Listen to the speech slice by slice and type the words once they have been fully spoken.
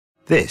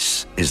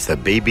This is the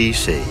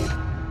BBC.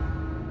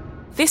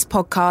 This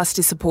podcast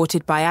is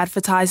supported by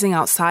advertising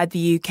outside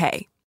the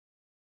UK.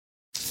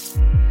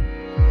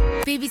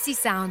 BBC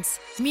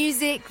Sounds.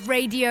 Music,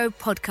 radio,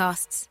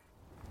 podcasts.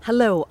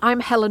 Hello,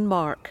 I'm Helen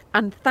Mark,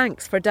 and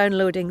thanks for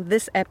downloading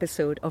this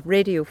episode of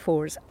Radio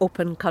 4's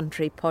Open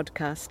Country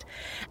podcast,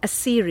 a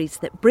series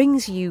that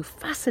brings you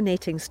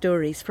fascinating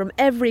stories from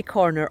every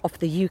corner of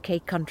the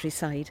UK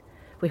countryside.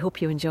 We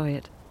hope you enjoy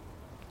it.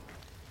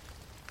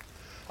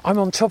 I'm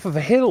on top of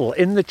a hill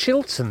in the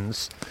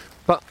Chilterns,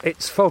 but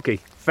it's foggy,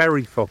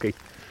 very foggy,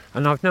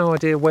 and I've no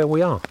idea where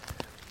we are.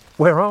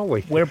 Where are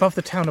we? We're above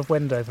the town of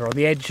Wendover, on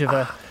the edge of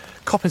a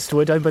coppice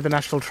wood owned by the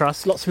National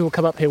Trust. Lots of people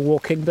come up here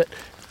walking, but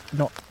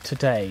not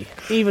today.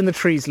 Even the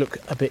trees look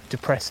a bit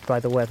depressed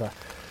by the weather,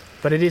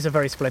 but it is a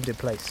very splendid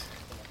place.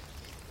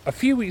 A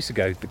few weeks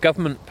ago, the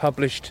government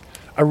published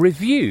a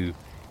review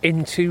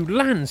into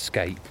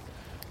landscape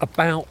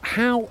about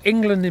how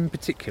England in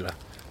particular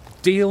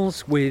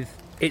deals with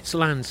its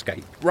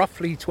landscape.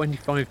 Roughly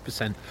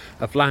 25%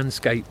 of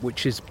landscape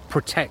which is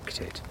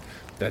protected.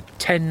 There are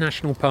 10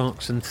 national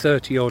parks and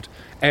 30-odd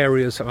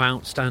areas of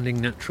outstanding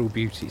natural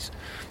beauties.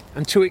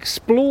 And to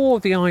explore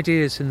the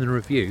ideas in the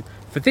review,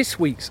 for this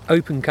week's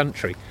Open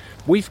Country,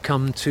 we've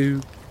come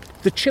to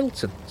the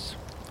Chilterns,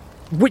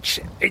 which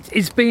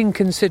is being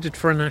considered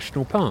for a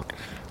national park.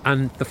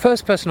 And the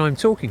first person I'm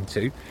talking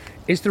to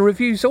is the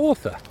review's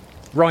author,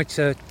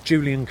 writer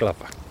Julian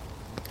Glover.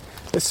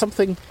 There's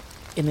something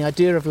in the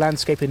idea of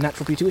landscape and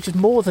natural beauty which is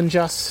more than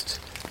just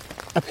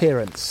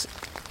appearance.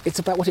 It's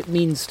about what it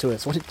means to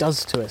us, what it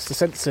does to us, the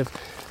sense of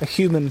a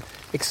human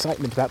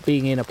excitement about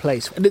being in a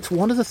place. And it's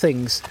one of the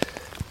things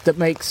that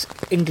makes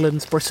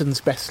England's,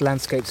 Britain's best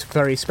landscapes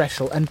very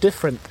special and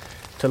different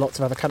to lots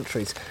of other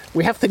countries.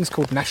 We have things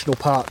called national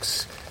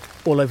parks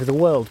all over the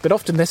world, but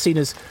often they're seen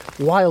as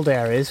wild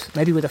areas,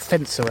 maybe with a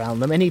fence around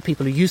them. Any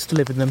people who used to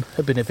live in them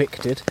have been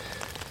evicted.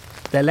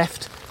 They're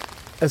left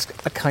as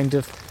a kind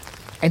of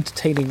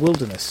entertaining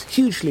wilderness,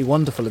 hugely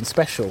wonderful and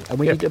special, and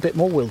we need a bit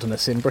more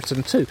wilderness in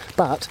Britain too.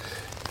 But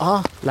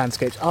our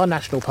landscapes, our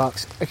national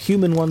parks, are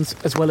human ones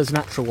as well as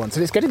natural ones,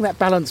 and it's getting that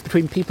balance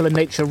between people and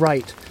nature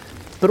right.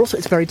 But also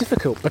it's very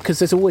difficult because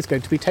there's always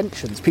going to be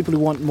tensions. People who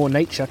want more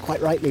nature,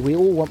 quite rightly, we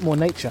all want more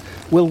nature,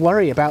 will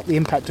worry about the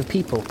impact of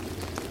people.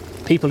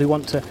 People who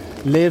want to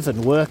live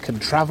and work and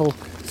travel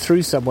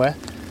through somewhere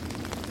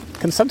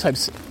can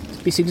sometimes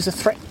be seen as a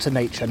threat to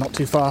nature. Not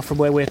too far from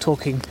where we're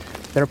talking,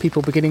 there are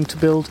people beginning to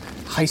build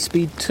High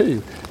Speed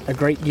 2, a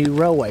great new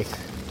railway.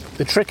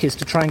 The trick is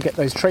to try and get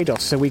those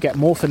trade-offs so we get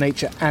more for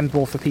nature and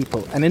more for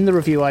people. And in the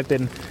review I've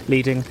been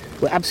leading,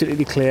 we're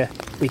absolutely clear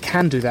we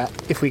can do that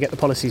if we get the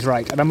policies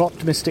right. And I'm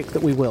optimistic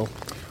that we will.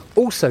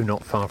 Also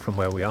not far from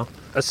where we are,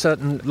 a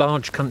certain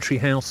large country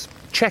house,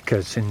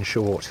 Chequers in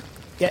short.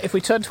 Yeah, if we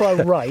turn to our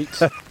right,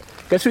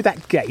 go through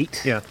that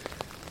gate,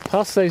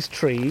 past those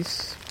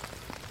trees,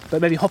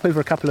 but maybe hop over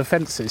a couple of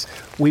fences,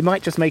 we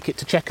might just make it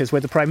to Chequers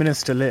where the Prime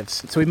Minister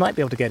lives. So we might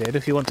be able to get in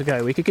if you want to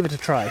go. We could give it a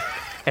try.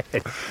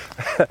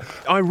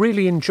 I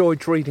really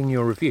enjoyed reading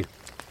your review.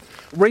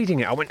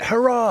 Reading it, I went,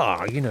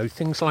 hurrah! You know,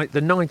 things like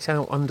the night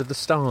out under the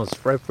stars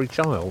for every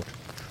child.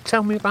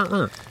 Tell me about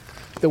that.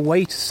 The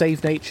way to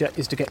save nature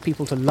is to get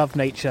people to love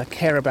nature,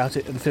 care about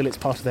it, and feel it's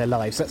part of their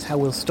lives. That's how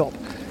we'll stop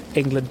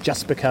England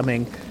just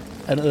becoming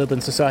an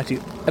urban society.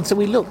 And so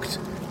we looked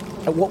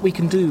at what we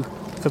can do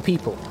for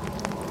people.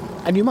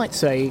 And you might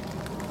say,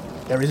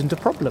 there isn't a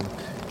problem.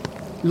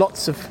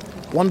 Lots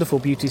of wonderful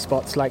beauty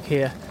spots like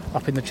here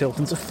up in the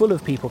Chilterns are full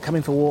of people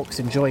coming for walks,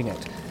 enjoying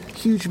it.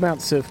 Huge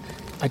amounts of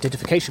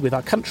identification with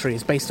our country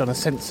is based on a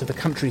sense of the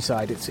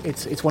countryside.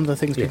 It's one of the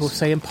things people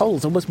say in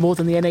polls, almost more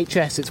than the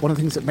NHS. It's one of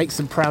the things that makes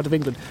them proud of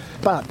England.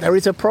 But there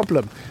is a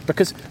problem,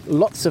 because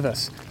lots of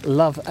us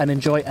love and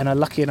enjoy and are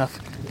lucky enough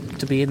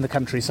to be in the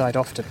countryside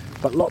often.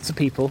 But lots of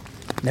people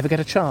never get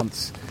a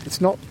chance. It's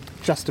not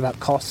just about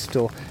cost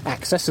or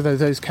access, although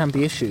those can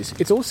be issues.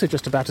 It's also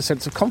just about a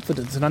sense of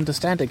confidence and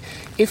understanding.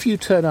 If you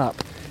turn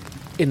up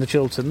in the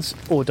Chilterns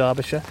or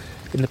Derbyshire,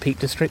 in the Peak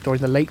District or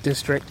in the Lake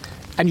District,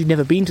 and you've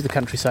never been to the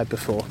countryside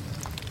before,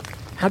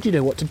 how do you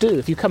know what to do?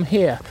 If you come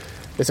here,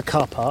 there's a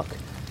car park,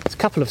 there's a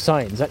couple of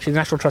signs. Actually, the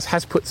National Trust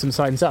has put some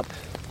signs up,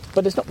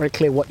 but it's not very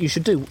clear what you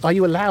should do. Are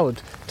you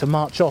allowed to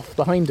march off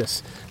behind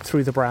us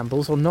through the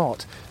brambles or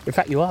not? In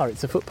fact, you are.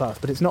 It's a footpath,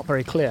 but it's not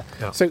very clear.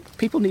 Yeah. So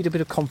people need a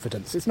bit of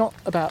confidence. It's not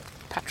about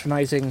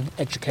patronising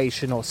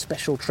education or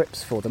special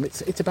trips for them.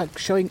 It's about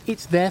showing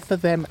it's there for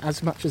them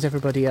as much as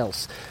everybody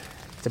else.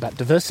 It's about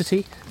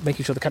diversity,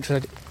 making sure the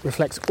countryside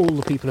reflects all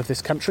the people of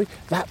this country.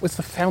 That was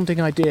the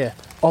founding idea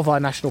of our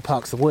national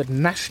parks. The word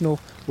national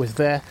was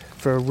there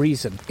for a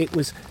reason. It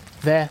was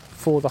there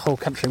for the whole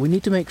country. We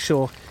need to make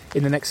sure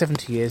in the next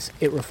 70 years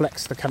it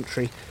reflects the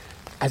country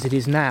as it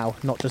is now,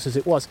 not just as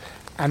it was.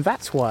 And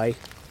that's why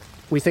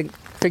we think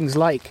things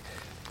like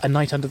a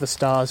night under the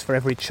stars for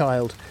every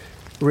child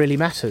really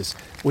matters.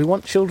 We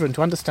want children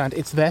to understand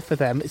it's there for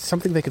them. It's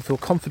something they can feel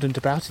confident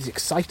about. It's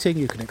exciting.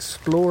 You can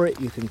explore it.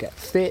 You can get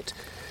fit.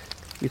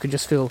 You can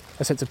just feel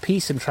a sense of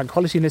peace and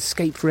tranquility and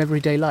escape from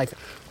everyday life.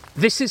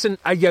 This is an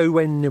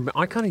AON.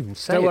 I can't even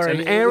say Don't it. worry, An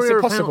it's area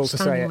of impossible to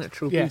say outstanding it.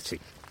 natural Yes.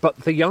 beauty. But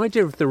the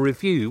idea of the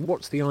review,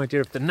 what's the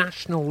idea of the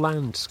national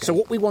landscape? So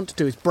what we want to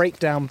do is break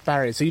down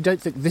barriers. So you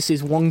don't think this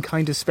is one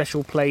kind of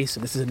special place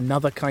and this is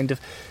another kind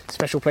of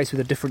special place with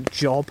a different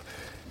job.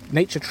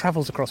 Nature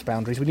travels across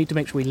boundaries. We need to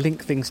make sure we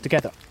link things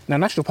together. Now,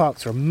 national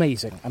parks are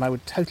amazing, and I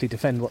would totally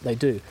defend what they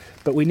do.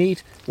 But we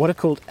need what are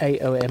called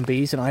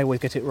AOMBs, and I always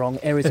get it wrong,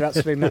 areas of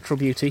outstanding natural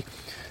beauty,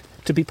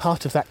 to be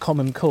part of that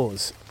common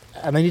cause.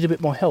 And they need a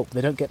bit more help.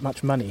 They don't get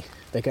much money.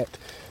 They get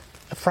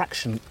a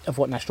fraction of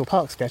what national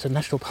parks get, and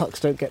national parks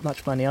don't get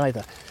much money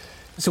either.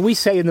 So we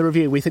say in the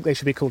review we think they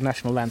should be called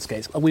national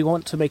landscapes, and we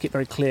want to make it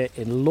very clear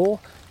in law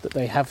that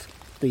they have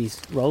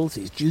these roles,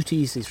 these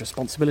duties, these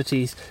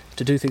responsibilities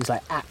to do things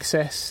like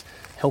access,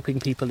 helping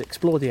people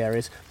explore the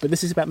areas, but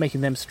this is about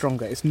making them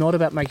stronger. It's not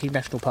about making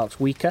national parks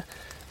weaker,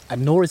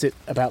 and nor is it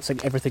about saying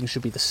everything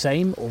should be the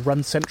same or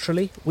run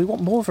centrally. We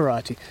want more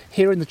variety.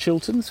 Here in the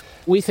Chilterns,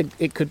 we think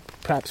it could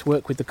perhaps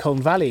work with the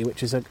Colne Valley,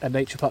 which is a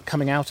nature park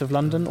coming out of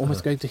London,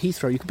 almost going to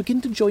Heathrow. You could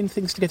begin to join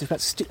things together. It's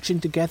about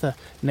stitching together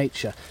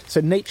nature.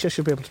 So nature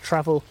should be able to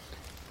travel,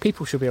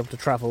 people should be able to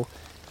travel,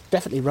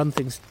 definitely run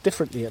things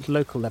differently at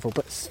local level,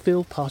 but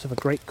still part of a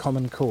great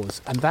common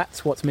cause. And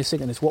that's what's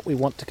missing and is what we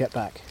want to get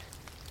back.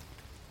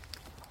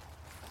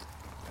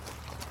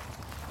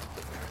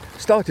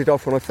 Started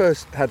off when I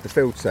first had the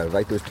field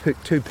survey, there was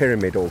 2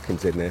 pyramid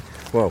orchids in there.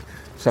 Well,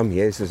 some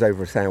years there's over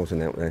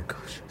 1,000 out there.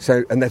 Gosh.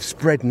 So, and they've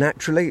spread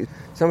naturally.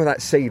 Some of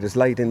that seed has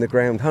laid in the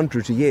ground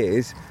hundreds of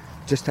years,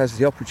 just has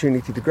the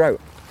opportunity to grow.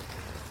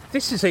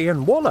 This is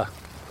Ian Waller,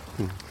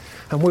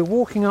 and we're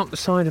walking up the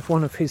side of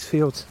one of his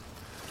fields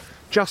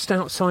just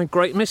outside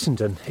Great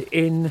Missenden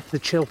in the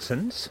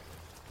Chilterns,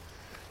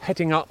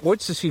 heading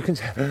upwards, as you can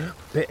see.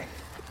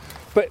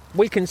 But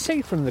we can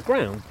see from the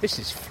ground, this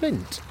is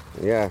flint.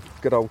 Yeah,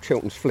 good old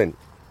Chilterns flint.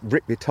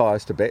 Rip your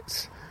tyres to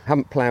bits.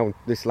 Haven't ploughed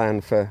this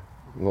land for,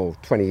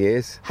 20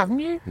 years. Haven't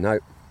you? No.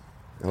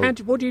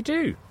 What do you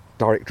do?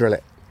 Direct drill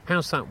it.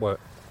 How's that work?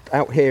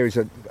 Out here is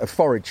a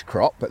forage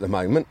crop at the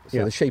moment,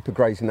 so the sheep are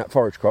grazing that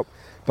forage crop.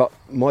 But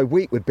my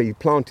wheat would be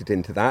planted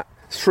into that,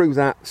 through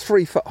that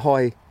 3-foot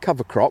high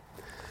cover crop,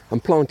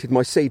 and planted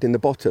my seed in the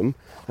bottom,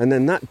 and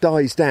then that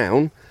dies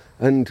down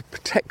and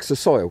protects the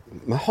soil.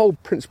 My whole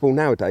principle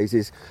nowadays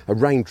is a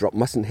raindrop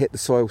mustn't hit the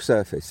soil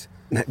surface,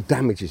 and that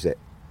damages it.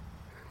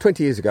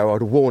 20 years ago,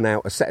 I'd have worn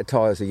out a set of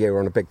tyres a year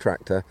on a big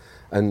tractor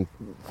and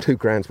 2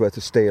 grand's worth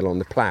of steel on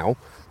the plough.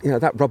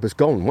 That rubber's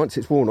gone. Once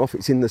it's worn off,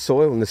 it's in the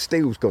soil, and the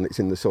steel's gone, it's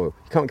in the soil.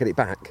 You can't get it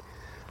back.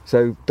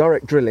 So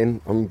direct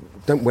drilling,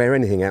 don't wear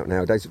anything out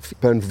nowadays.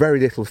 It burns very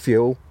little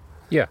fuel.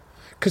 Yeah,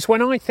 because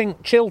when I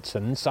think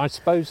Chilterns, I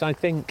suppose I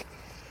think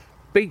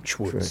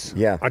beechwoods.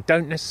 Yeah. I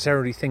don't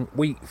necessarily think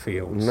wheat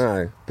fields.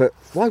 No, but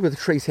why were the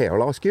trees here?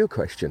 I'll ask you a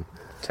question.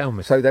 Tell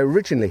me. So they were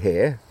originally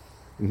here,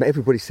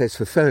 everybody says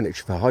for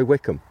furniture, for High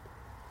Wycombe.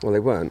 Well, they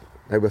weren't.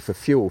 They were for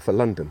fuel for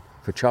London,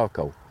 for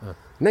charcoal. And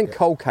then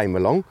coal came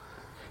along,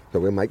 so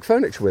we'll make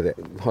furniture with it.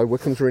 High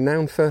Wycombe's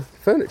renowned for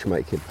furniture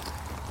making.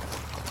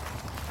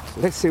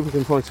 So let's see if we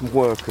can find some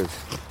workers.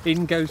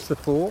 In goes the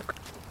fork.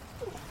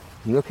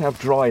 And look how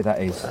dry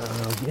that is.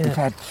 We've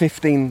had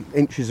 15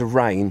 inches of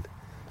rain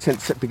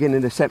since the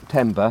beginning of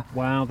September.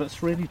 Wow,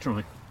 that's really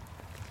dry.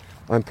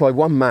 I employ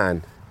one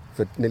man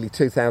for nearly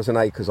 2,000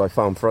 acres I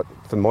farm for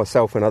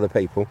myself and other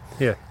people.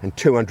 Yeah. And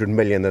 200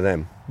 million of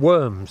them.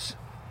 Worms.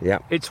 Yeah.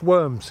 It's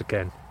worms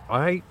again.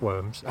 I hate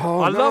worms.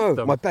 Oh, I no, love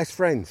them. my best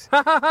friends.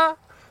 But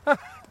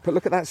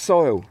look at that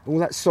soil. All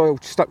that soil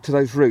stuck to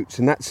those roots,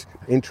 and that's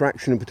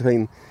interaction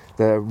between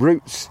the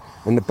roots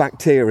and the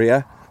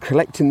bacteria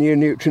collecting new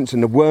nutrients,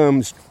 and the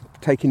worms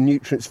taking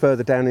nutrients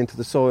further down into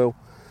the soil.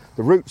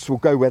 The roots will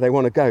go where they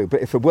want to go,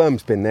 but if a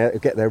worm's been there, it'll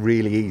get there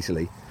really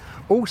easily.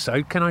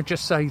 Also, can I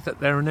just say that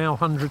there are now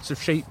hundreds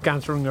of sheep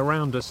gathering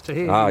around us to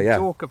hear you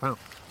talk about...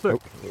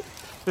 Look.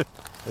 I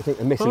think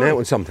they're missing out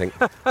on something.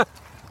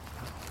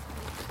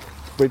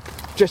 We've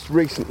just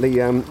recently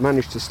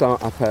managed to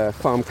start up a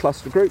farm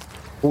cluster group.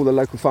 All the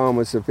local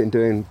farmers have been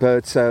doing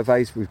bird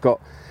surveys. We've got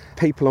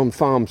people on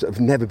farms that have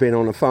never been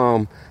on a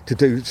farm to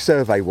do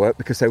survey work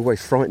because they're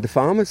always frightened of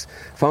farmers.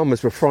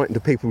 Farmers were frightened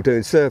of people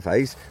doing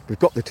surveys. We've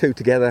got the two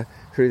together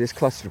through this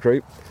cluster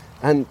group,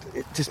 and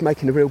it's just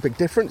making a real big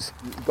difference.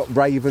 We've got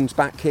ravens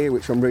back here,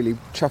 which I'm really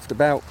chuffed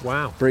about.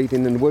 Wow.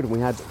 Breeding in the wood. And we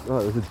had there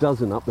was a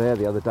dozen up there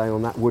the other day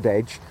on that wood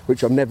edge,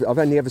 which I've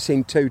only ever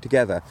seen 2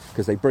 together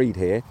because they breed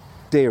here.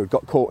 Deer had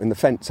got caught in the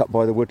fence up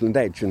by the woodland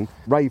edge, and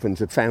ravens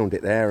had found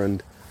it there,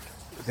 and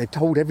they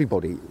told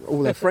everybody,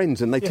 all their friends,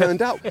 and they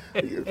turned up.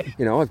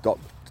 I've got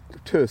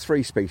 2 or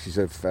 3 species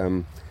of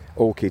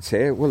orchids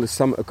here. Well, there's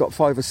some that have got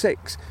 5 or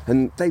 6,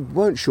 and they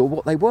weren't sure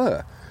what they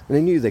were. And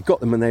they knew they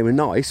got them and they were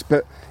nice,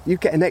 but you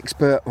get an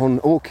expert on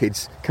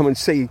orchids come and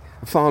see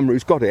a farmer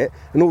who's got it,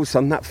 and all of a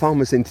sudden that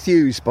farmer's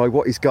enthused by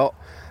what he's got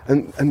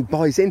and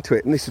buys into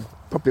it. And this is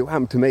probably what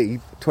happened to me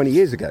 20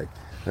 years ago.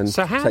 And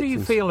so how do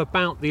you feel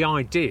about the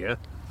idea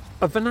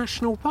of a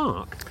national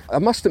park? I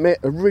must admit,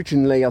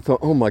 originally I thought,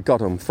 oh my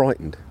God, I'm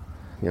frightened.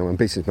 I'm a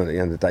businessman at the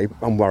end of the day,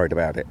 I'm worried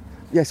about it.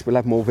 Yes, we'll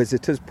have more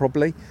visitors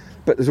probably,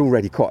 but there's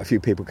already quite a few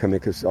people coming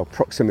because our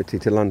proximity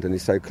to London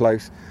is so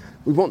close.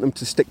 We want them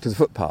to stick to the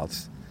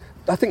footpaths.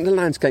 I think the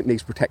landscape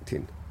needs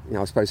protecting. You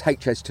know, I suppose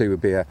HS2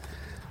 would be a...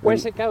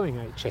 Where's it going,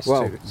 HS2?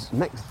 Well,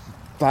 next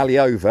valley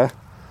over,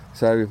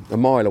 so a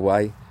mile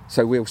away.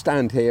 So we'll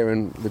stand here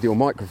and with your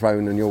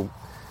microphone and you'll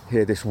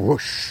hear this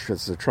whoosh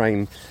as the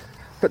train.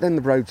 But then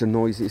the roads are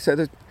noisy, so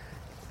the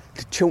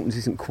Chilterns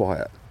isn't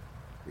quiet.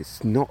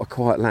 It's not a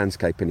quiet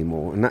landscape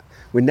anymore, and that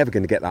we're never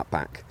going to get that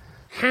back.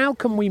 How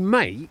can we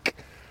make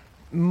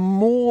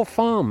more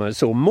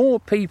farmers or more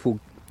people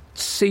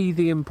see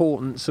the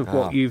importance of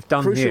what you've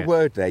done here? Crucial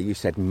word there, you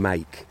said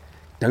make.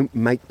 Don't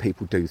make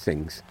people do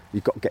things.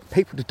 You've got to get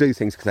people to do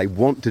things because they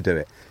want to do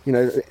it. You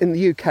know, in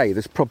the UK,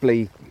 there's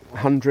probably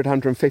 100,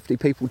 150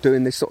 people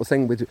doing this sort of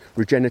thing with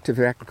regenerative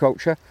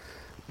agriculture.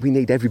 We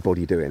need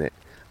everybody doing it.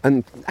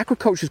 And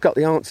agriculture's got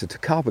the answer to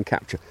carbon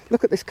capture.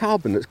 Look at this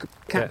carbon that's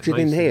captured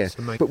in here.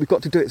 But we've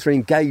got to do it through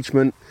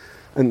engagement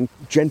and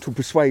gentle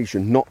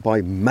persuasion, not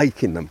by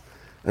making them.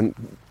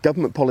 And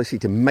government policy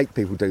to make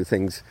people do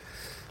things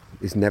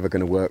is never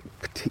going to work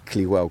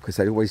particularly well because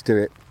they always do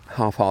it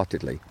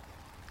half-heartedly.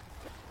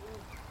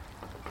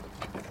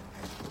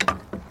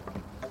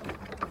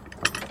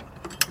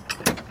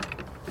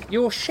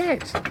 Your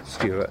shed,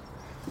 Stuart,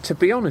 to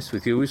be honest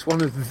with you, is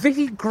one of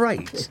the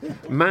great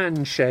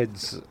man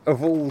sheds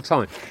of all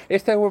time.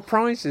 If there were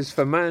prizes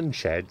for man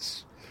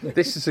sheds,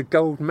 this is a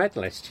gold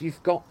medalist.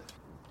 You've got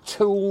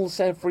tools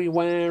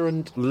everywhere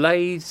and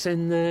lathes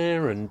in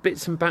there and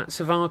bits and bats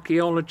of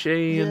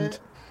archaeology and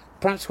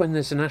perhaps when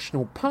there's a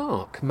national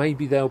park,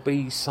 maybe there'll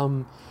be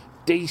some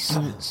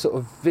decent sort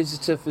of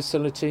visitor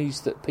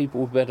facilities that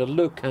people would better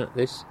look at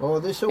this. Oh,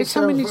 this all it's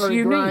sounds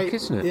unique, great.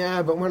 Isn't it?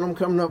 Yeah, but when I'm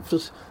coming up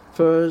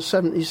for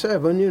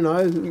 77, you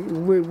know,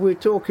 we're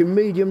talking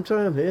medium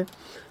term here.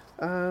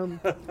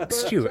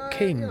 Stuart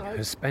King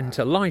has spent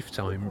a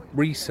lifetime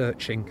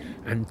researching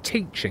and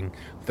teaching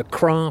the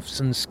crafts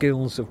and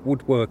skills of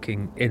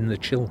woodworking in the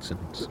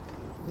Chilterns.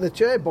 The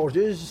chair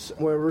bodies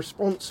were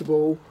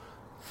responsible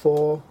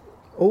for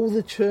all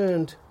the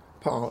churned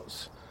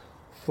parts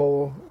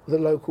for the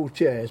local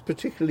chairs,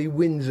 particularly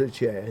Windsor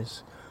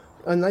chairs,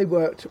 and they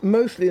worked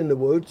mostly in the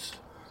woods.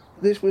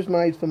 This was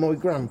made for my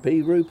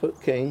grampy,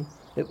 Rupert King.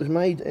 It was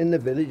made in the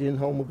village in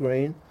Holmer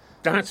Green.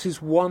 That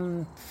is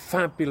one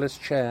fabulous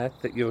chair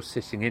that you're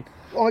sitting in.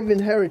 I've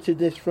inherited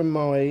this from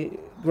my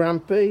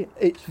grampy.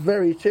 It's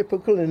very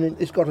typical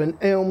and it's got an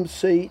elm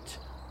seat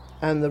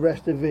and the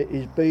rest of it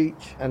is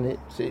beech and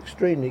it's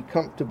extremely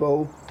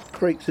comfortable.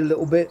 Creaks a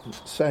little bit,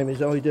 same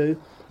as I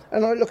do.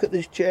 And I look at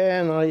this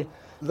chair and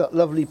that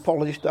lovely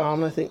polished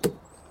arm, I think,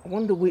 I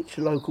wonder which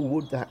local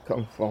wood that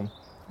come from.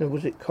 You know,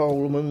 was it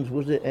Coleman's,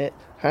 was it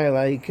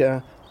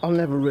Haleacre? I'll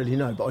never really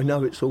know, but I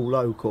know it's all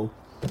local.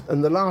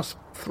 And the last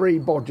 3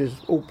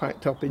 bodges all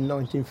packed up in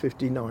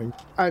 1959.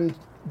 And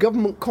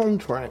government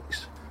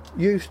contracts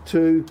used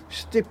to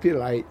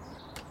stipulate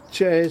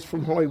chairs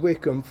from High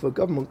Wycombe for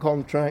government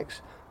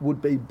contracts would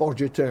be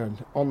bodger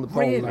turned on the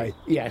pole lathe.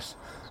 Yes.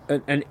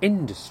 An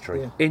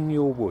industry in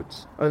your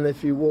woods. And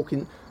if you walk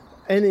in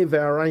any of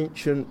our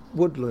ancient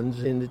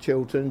woodlands in the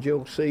Chilterns,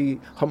 you'll see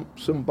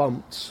humps and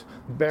bumps,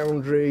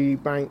 boundary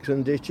banks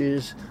and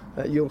ditches,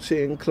 you'll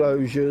see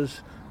enclosures,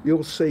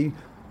 you'll see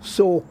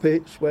saw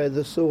pits where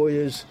the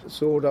sawyers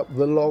sawed up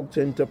the logs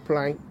into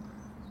plank,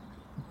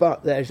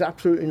 but there's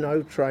absolutely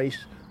no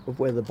trace of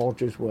where the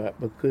bodgers were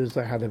because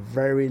they had a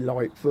very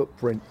light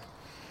footprint.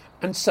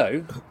 And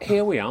so,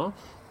 here we are,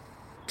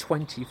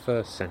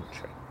 21st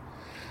century,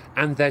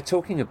 and they're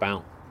talking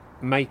about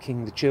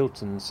making the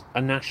Chilterns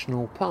a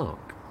national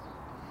park.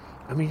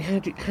 I mean, how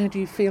do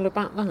you feel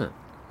about that?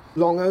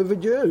 Long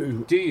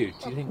overdue. Do you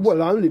think so?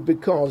 Well, only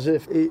because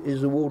if it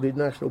is awarded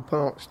national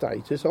park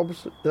status,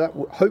 obviously that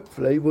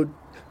hopefully would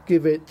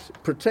give it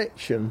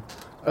protection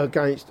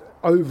against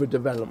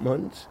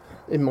overdevelopment.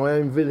 In my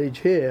own village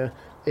here,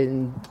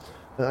 in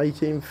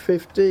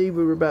 1850,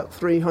 we were about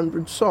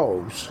 300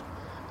 souls.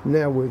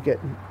 Now we're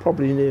getting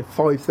probably near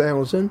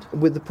 5,000,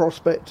 with the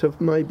prospect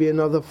of maybe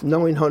another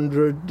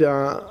 900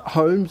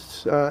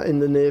 homes in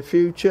the near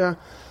future.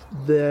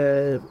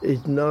 There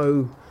is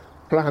no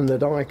plan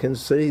that I can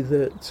see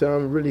that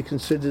really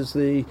considers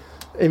the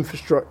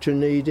infrastructure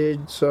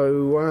needed.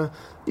 So,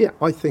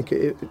 I think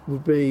it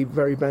would be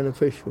very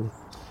beneficial.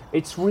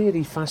 It's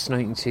really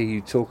fascinating to hear you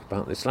talk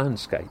about this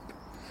landscape.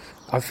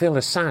 I feel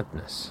a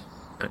sadness,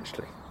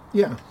 actually.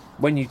 Yeah.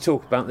 When you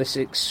talk about this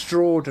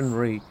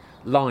extraordinary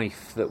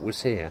life that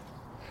was here.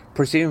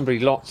 Presumably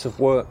lots of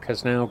work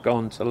has now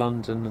gone to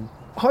London.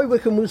 High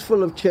Wycombe was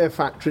full of chair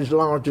factories,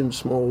 large and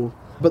small,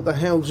 but they're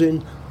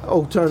housing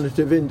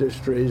alternative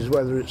industries,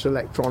 whether it's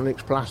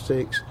electronics,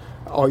 plastics,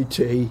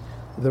 IT.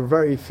 There are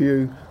very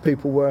few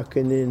people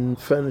working in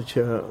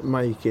furniture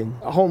making.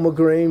 Holmer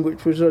Green,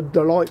 which was a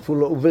delightful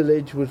little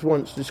village, was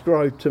once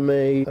described to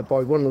me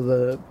by one of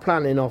the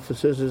planning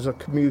officers as a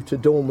commuter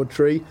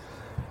dormitory.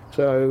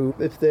 So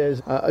if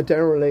there's a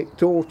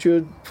derelict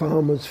orchard,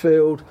 farmer's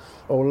field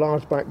or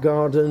large back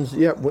gardens,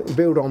 we can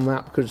build on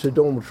that because it's a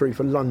dormitory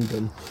for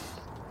London.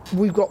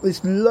 we've got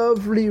this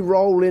lovely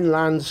rolling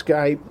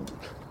landscape,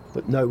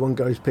 but no one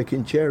goes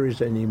picking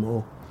cherries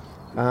anymore.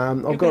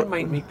 You're going to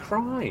make me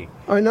cry.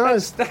 I know.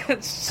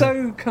 That's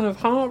so kind of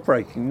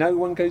heartbreaking. No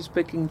one goes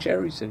picking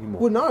cherries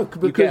anymore. Well, no,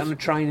 because you get on a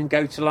train and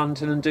go to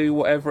London and do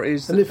whatever it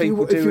is that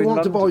people do in London. If you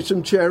want to buy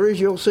some cherries,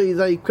 you'll see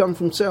they come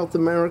from South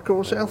America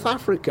or South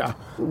Africa,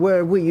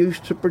 where we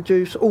used to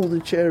produce all the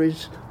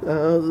cherries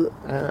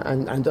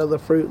and other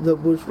fruit that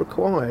was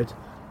required.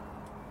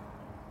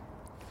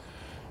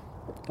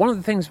 One of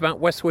the things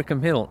about West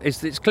Wycombe Hill is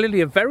that it's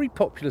clearly a very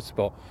popular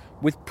spot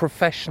with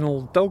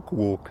professional dog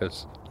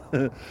walkers.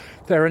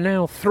 There are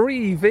now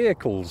 3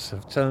 vehicles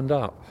have turned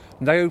up.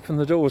 And they open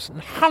the doors and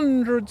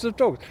hundreds of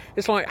dogs.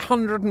 It's like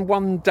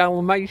 101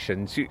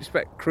 Dalmatians. You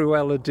expect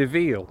Cruella de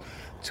Vil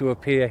to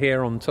appear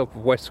here on top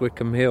of West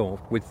Wycombe Hill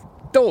with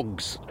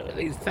dogs.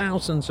 These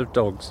thousands of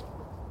dogs.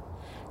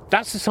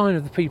 That's a sign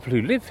of the people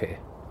who live here.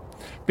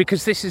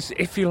 Because this is,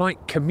 if you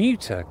like,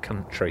 commuter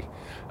country.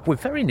 We're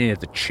very near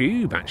the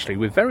tube, actually.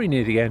 We're very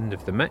near the end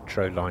of the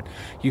metro line.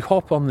 You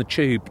hop on the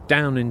tube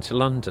down into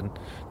London,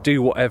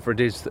 do whatever it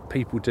is that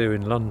people do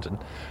in London,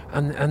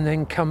 and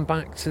then come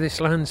back to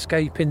this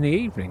landscape in the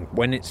evening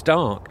when it's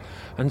dark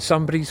and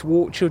somebody's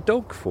walked your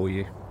dog for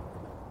you.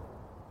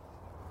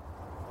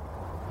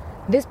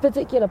 This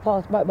particular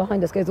path right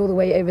behind us goes all the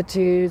way over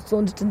to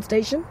Saunderton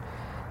Station.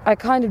 I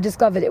kind of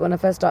discovered it when I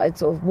first started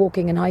sort of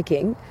walking and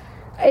hiking.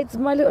 It's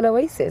my little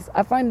oasis.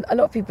 I find a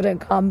lot of people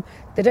don't come.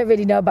 They don't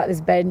really know about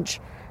this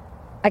bench.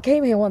 I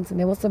came here once and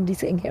there was somebody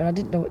sitting here and I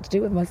didn't know what to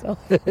do with myself.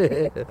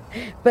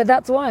 But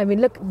that's why. I mean,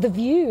 look, the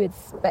view is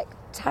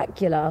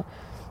spectacular.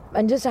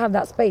 And just to have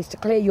that space to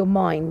clear your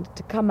mind,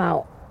 to come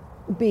out,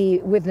 be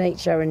with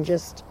nature and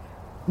just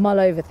mull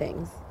over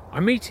things.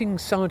 I'm meeting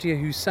Sadia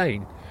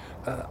Hussain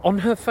on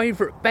her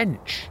favourite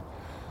bench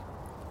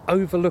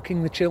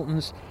overlooking the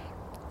Chilterns,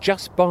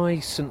 just by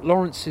St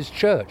Lawrence's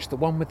Church, the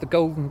one with the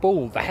golden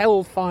ball, the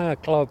Hellfire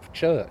Club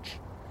Church.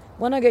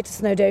 When I go to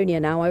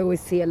Snowdonia now, I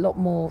always see a lot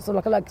more, sort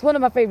of like it's one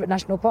of my favourite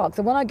national parks,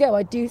 and when I go,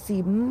 I do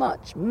see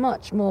much,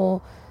 much more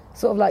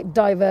sort of like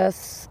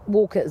diverse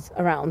walkers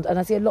around, and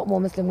I see a lot more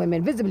Muslim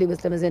women, visibly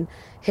Muslim as in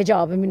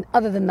hijab. I mean,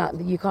 other than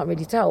that, you can't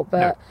really tell, but...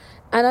 No.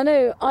 And I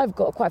know I've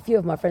got quite a few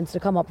of my friends to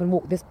come up and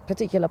walk this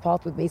particular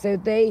path with me, so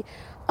they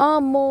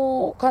are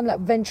more kind of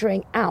like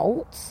venturing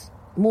out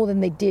more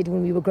than they did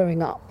when we were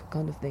growing up,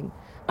 kind of thing.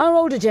 Our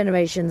older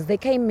generations, they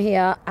came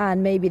here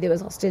and maybe there was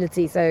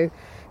hostility, so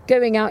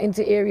going out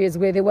into areas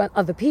where there weren't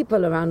other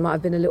people around might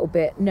have been a little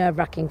bit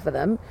nerve-wracking for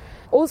them.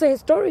 Also,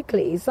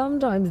 historically,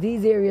 sometimes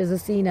these areas are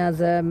seen as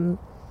kind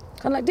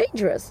of like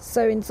dangerous.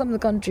 So in some of the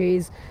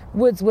countries,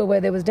 woods were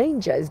where there was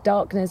danger. It's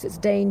darkness, it's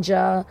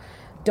danger,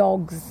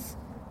 dogs.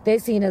 They're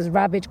seen as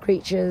rabid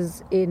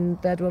creatures in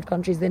third world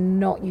countries. They're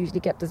not usually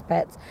kept as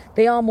pets.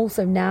 They are more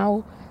so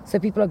now. So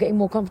people are getting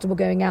more comfortable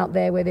going out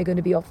there where they're going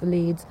to be off the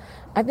leads.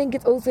 I think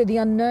it's also the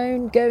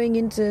unknown, going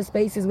into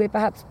spaces where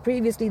perhaps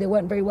previously they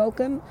weren't very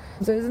welcome.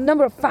 So there's a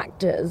number of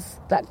factors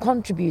that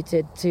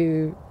contributed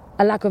to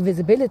a lack of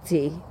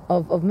visibility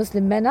of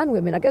Muslim men and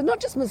women. I guess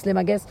not just Muslim,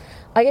 I guess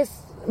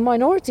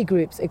minority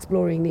groups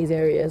exploring these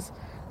areas.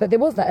 But there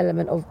was that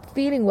element of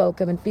feeling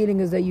welcome and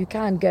feeling as though you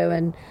can go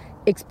and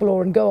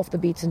explore and go off the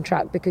beaten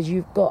track because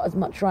you've got as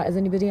much right as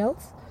anybody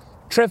else.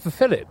 Trevor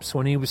Phillips,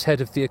 when he was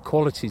head of the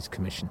Equalities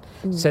Commission,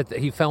 said that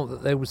he felt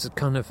that there was a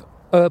kind of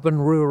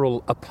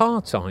urban-rural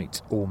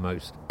apartheid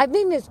almost. I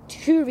think there's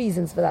 2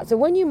 reasons for that. So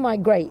when you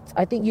migrate,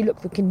 I think you look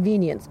for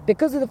convenience.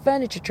 Because of the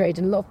furniture trade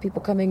and a lot of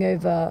people coming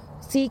over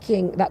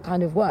seeking that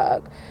kind of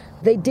work,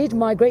 they did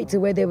migrate to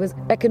where there was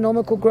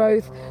economical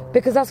growth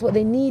because that's what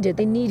they needed.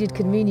 They needed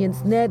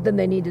convenience near them,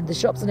 they needed the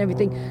shops and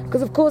everything.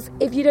 Because, of course,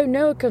 if you don't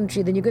know a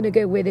country, then you're going to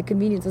go where the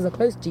conveniences are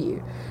close to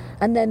you.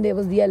 And then there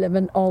was the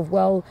element of,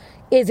 well,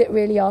 is it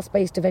really our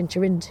space to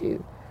venture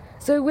into?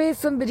 So where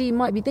somebody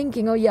might be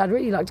thinking, oh, yeah, I'd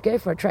really like to go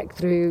for a trek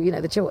through,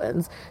 the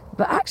Chilterns,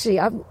 but actually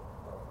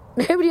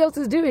nobody else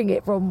is doing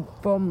it from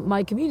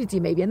my community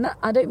maybe. And that,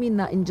 I don't mean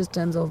that in just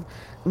terms of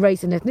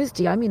race and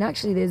ethnicity. I mean,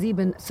 actually, there's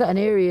even certain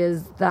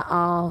areas that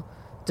are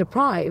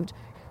deprived.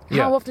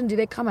 Yeah. How often do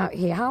they come out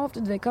here? How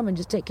often do they come and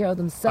just take care of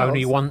themselves?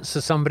 Only once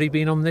has somebody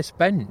been on this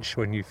bench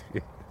when you've...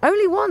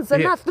 Only once,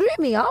 and that threw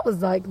me. I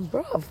was like,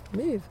 bruv,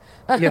 move.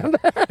 Yeah.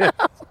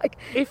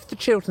 If the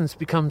Chilterns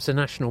becomes a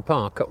national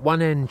park, at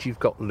one end you've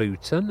got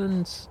Luton,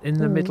 and in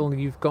the middle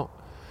you've got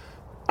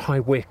High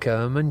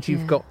Wycombe, and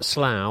you've got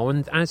Slough,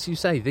 and as you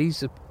say,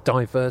 these are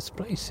diverse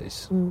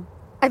places.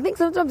 I think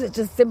sometimes it's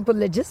just simple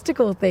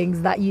logistical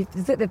things that you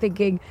sit there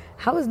thinking,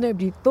 how has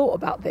nobody thought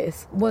about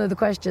this? One of the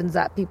questions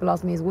that people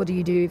ask me is, what do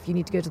you do if you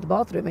need to go to the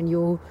bathroom and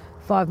you're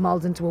 5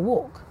 miles into a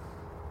walk?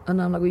 And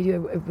I'm like, well, you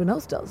do what everyone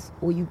else does,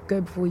 or you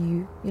go before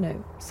you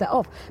set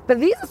off. But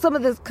these are some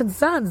of the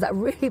concerns that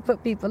really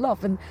put people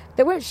off, and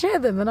they won't share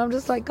them. And I'm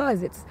just like,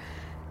 guys,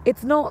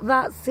 it's not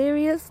that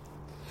serious.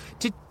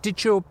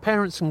 Did your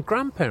parents and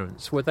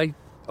grandparents, were they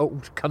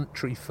old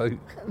country folk?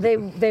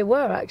 They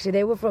were actually.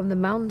 They were from the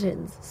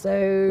mountains.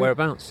 So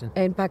whereabouts?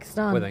 In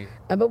Pakistan. Were they?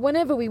 But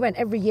whenever we went,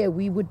 every year,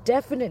 we would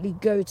definitely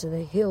go to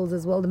the hills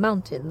as well, the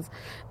mountains,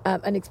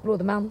 and explore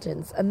the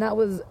mountains. And that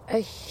was a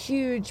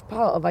huge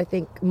part of, I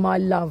think, my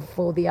love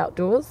for the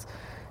outdoors.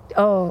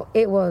 Oh,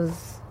 it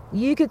was.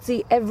 You could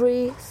see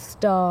every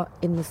star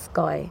in the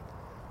sky.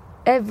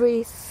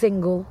 Every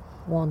single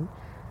one.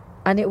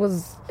 And it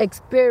was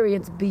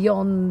experience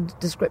beyond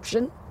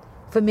description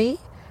for me.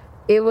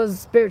 It was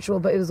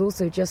spiritual, but it was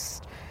also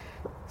just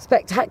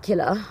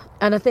spectacular.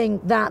 And I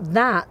think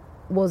that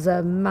was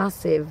a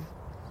massive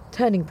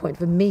turning point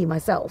for me,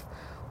 myself,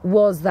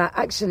 was that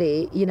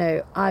actually, you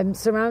know, I'm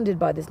surrounded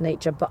by this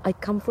nature, but I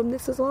come from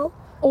this as well.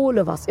 All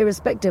of us,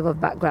 irrespective of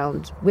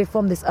background, we're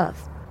from this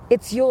earth.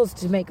 It's yours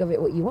to make of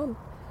it what you want.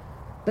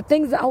 The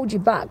things that hold you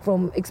back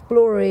from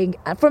exploring,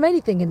 from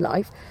anything in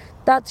life,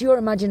 that's your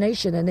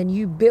imagination, and then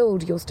you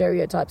build your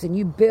stereotypes and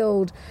you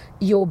build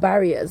your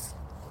barriers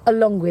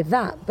along with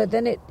that. But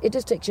then it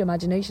just takes your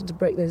imagination to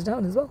break those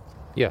down as well.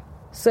 Yeah.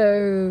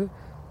 So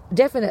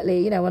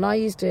definitely, you know, when I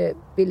used to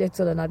be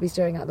little and I'd be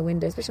staring out the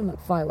window, especially on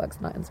like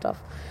fireworks night and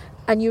stuff,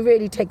 and you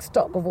really take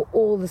stock of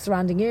all the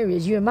surrounding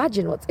areas, you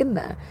imagine what's in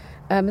there.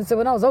 And so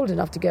when I was old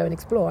enough to go and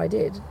explore, I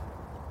did.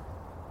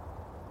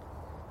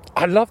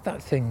 I love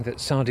that thing that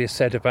Sadia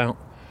said about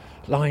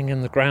lying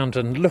in the ground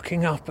and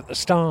looking up at the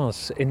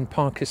stars in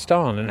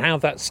Pakistan, and how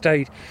that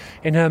stayed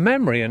in her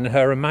memory and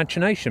her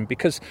imagination,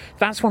 because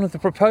that's one of the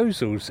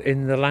proposals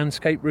in the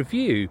landscape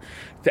review,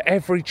 that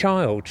every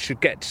child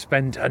should get to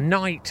spend a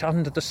night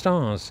under the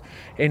stars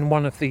in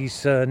one of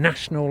these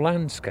national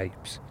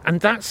landscapes.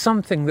 And that's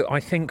something that I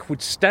think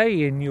would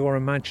stay in your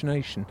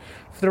imagination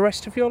for the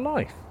rest of your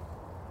life.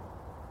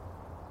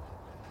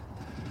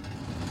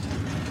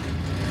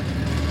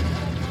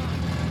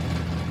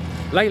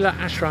 Layla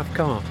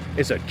Ashraf-Carr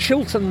is a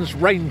Chiltern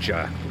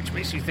Ranger, which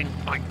makes you think,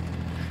 like,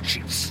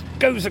 she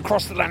goes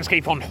across the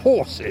landscape on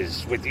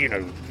horses with, you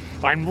know,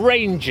 I'm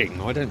ranging.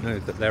 I don't know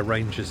that they're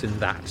rangers in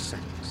that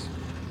sense.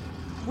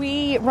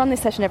 We run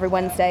this session every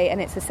Wednesday,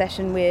 and it's a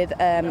session with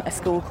a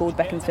school called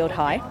Beaconsfield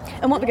High.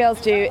 And what the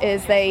girls do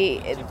is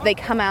they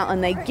come out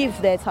and they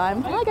give their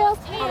time. Hi, girls.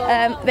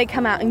 They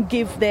come out and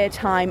give their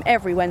time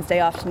every Wednesday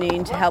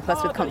afternoon to help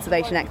us with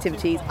conservation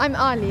activities. I'm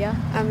Alia.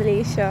 I'm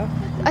Alicia.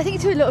 I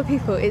think to a lot of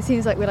people it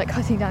seems like we're like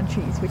cutting down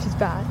trees, which is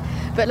bad.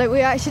 But like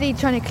we're actually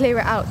trying to clear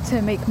it out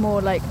to make more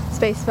like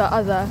space for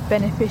other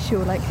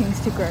beneficial like things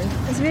to grow.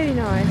 It's really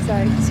nice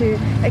like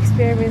to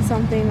experience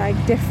something like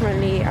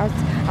differently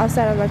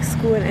outside of like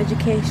school and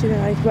education,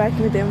 and like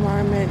working with the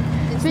environment.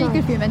 It's really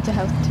good for your mental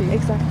health too.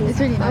 Exactly. It's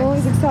really nice. I'm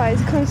always excited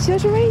to come to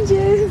Chiltern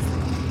Rangers.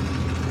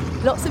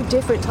 Lots of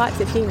different types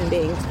of human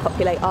beings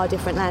populate our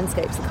different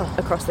landscapes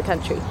across the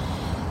country.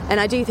 And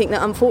I do think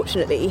that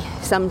unfortunately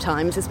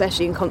sometimes,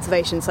 especially in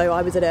conservation, so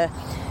I was at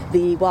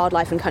the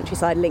Wildlife and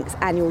Countryside Links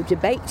annual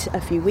debate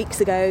a few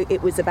weeks ago.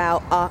 It was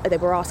about, they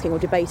were asking or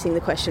debating the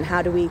question,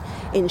 how do we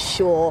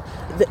ensure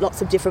that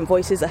lots of different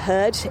voices are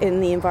heard in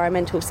the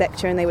environmental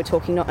sector? And they were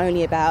talking not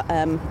only about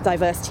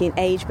diversity in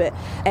age, but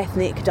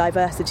ethnic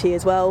diversity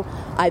as well.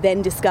 I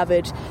then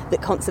discovered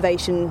that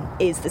conservation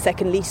is the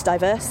second least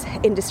diverse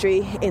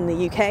industry in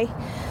the UK.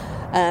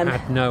 I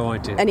had no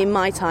idea. And in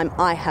my time,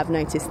 I have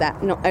noticed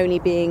that, not only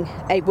being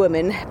a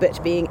woman,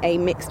 but being a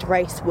mixed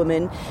race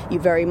woman, you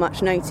very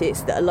much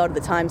notice that a lot of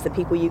the times the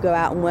people you go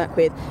out and work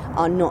with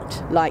are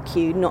not like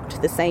you, not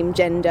the same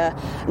gender,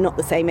 not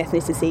the same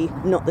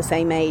ethnicity, not the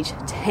same age,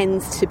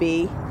 tends to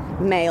be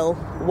male,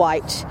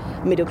 white,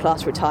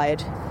 middle-class,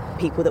 retired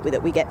people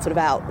that we get sort of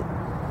out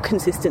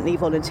consistently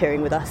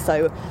volunteering with us.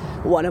 So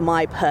one of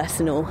my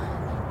personal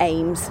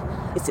aims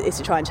is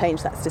to try and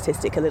change that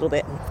statistic a little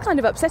bit. It's kind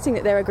of upsetting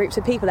that there are groups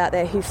of people out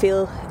there who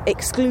feel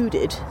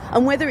excluded,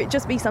 and whether it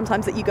just be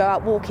sometimes that you go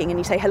out walking and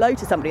you say hello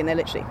to somebody and they're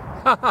literally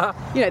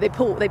you know, they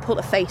pull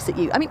a face at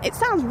you. I mean, it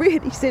sounds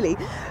really silly,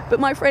 but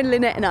my friend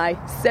Lynette and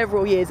I,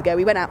 several years ago,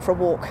 we went out for a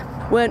walk.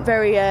 Weren't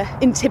very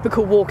in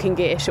typical walking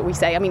gear, shall we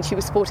say. I mean, she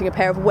was sporting a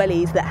pair of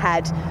wellies that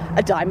had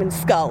a diamond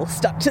skull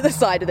stuck to the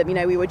side of them. You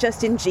know, we were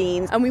just in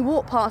jeans, and we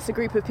walked past a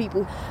group of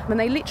people and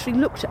they literally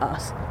looked at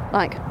us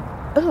like,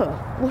 oh,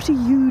 what are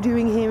you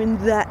doing here in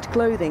that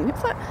clothing?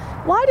 It's like,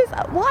 why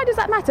does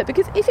that matter?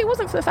 Because if it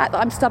wasn't for the fact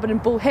that I'm stubborn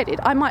and bullheaded,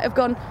 I might have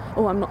gone,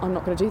 oh, I'm not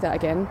going to do that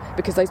again,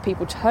 because those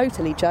people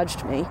totally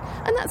judged me.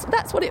 And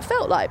that's what it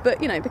felt like.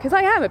 But, you know, because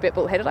I am a bit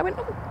bullheaded, I went,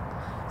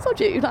 oh, sod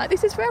you, like,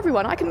 this is for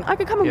everyone. I can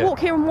come and walk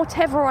here in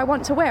whatever I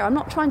want to wear. I'm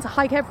not trying to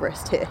hike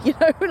Everest here, you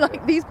know,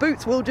 like, these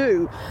boots will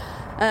do.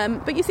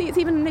 But you see, it's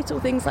even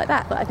little things like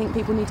that I think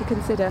people need to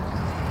consider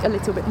a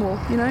little bit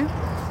more, you know.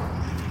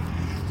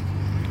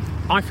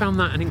 I found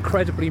that an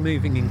incredibly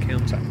moving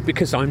encounter,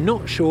 because I'm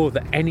not sure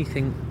that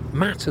anything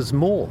matters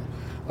more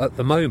at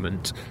the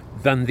moment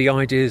than the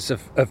ideas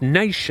of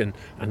nation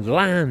and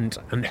land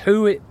and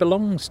who it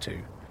belongs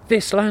to.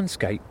 This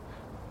landscape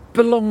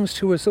belongs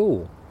to us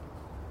all.